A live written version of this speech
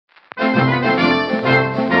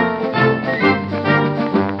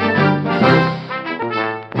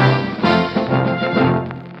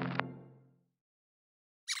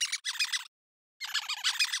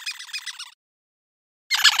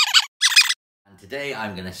today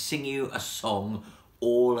I'm going to sing you a song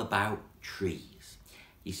all about trees.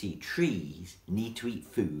 You see, trees need to eat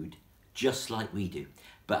food just like we do,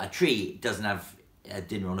 but a tree doesn't have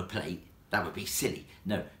dinner on a plate. That would be silly.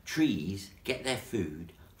 No, trees get their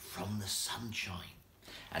food from the sunshine,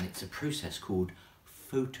 and it's a process called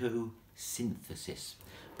photosynthesis.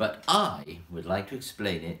 But I would like to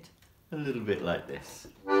explain it a little bit like this.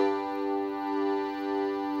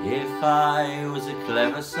 If I was a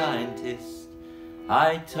clever scientist,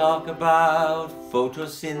 I'd talk about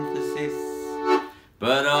photosynthesis.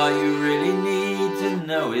 But all you really need to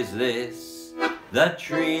know is this: that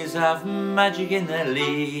trees have magic in their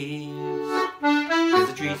leaves. 'Cause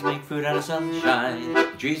the trees make food out of sunshine,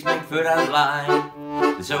 the trees make food out of light.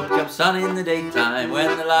 They soak up sun in the daytime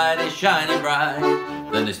when the light is shining bright.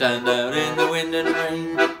 Then they stand out in the wind and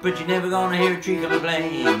rain, but you're never gonna hear a tree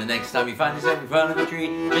complain. The next time you find yourself in front of a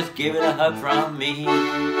tree, just give it a hug from me.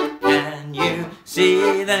 Can you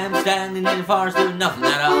see them standing in the forest doing nothing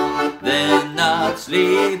at all? They're not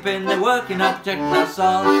sleeping, they're working up, protecting us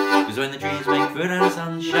all. 'Cause when the trees make food out of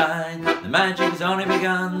sunshine, the magic has only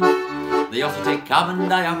begun. They also take carbon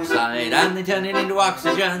dioxide and they turn it into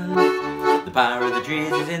oxygen. The power of the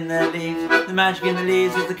trees is in their leaves. The magic in the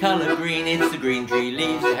leaves is the colour green. It's the green tree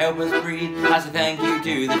leaves to help us breathe. As a thank you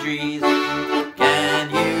to the trees. Can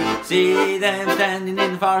you see them standing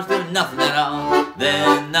in the forest doing nothing at all?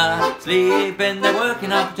 They're not sleeping, they're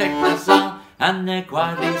working on protecting us all. And they're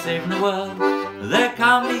quietly saving the world. They're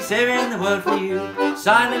calmly saving the world for you.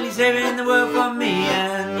 Silently saving the world for me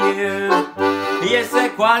and you. Yes, they're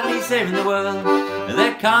quietly saving the world.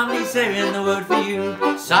 They're calmly saving the world for you.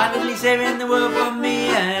 Silently saving the world for me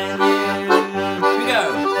and you. Here we go.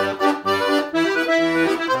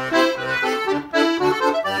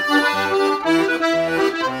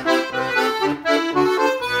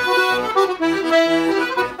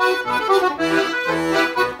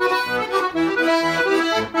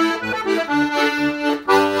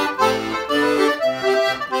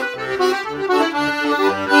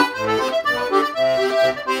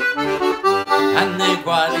 And they're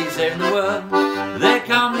quietly saving the world. They're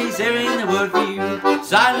calmly saving the world for you.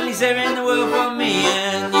 Silently saving the world for me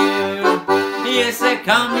and you. Yes, they're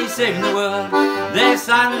calmly saving the world. They're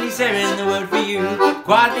silently saving the world for you.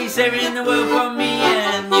 Quietly saving the world for me and you.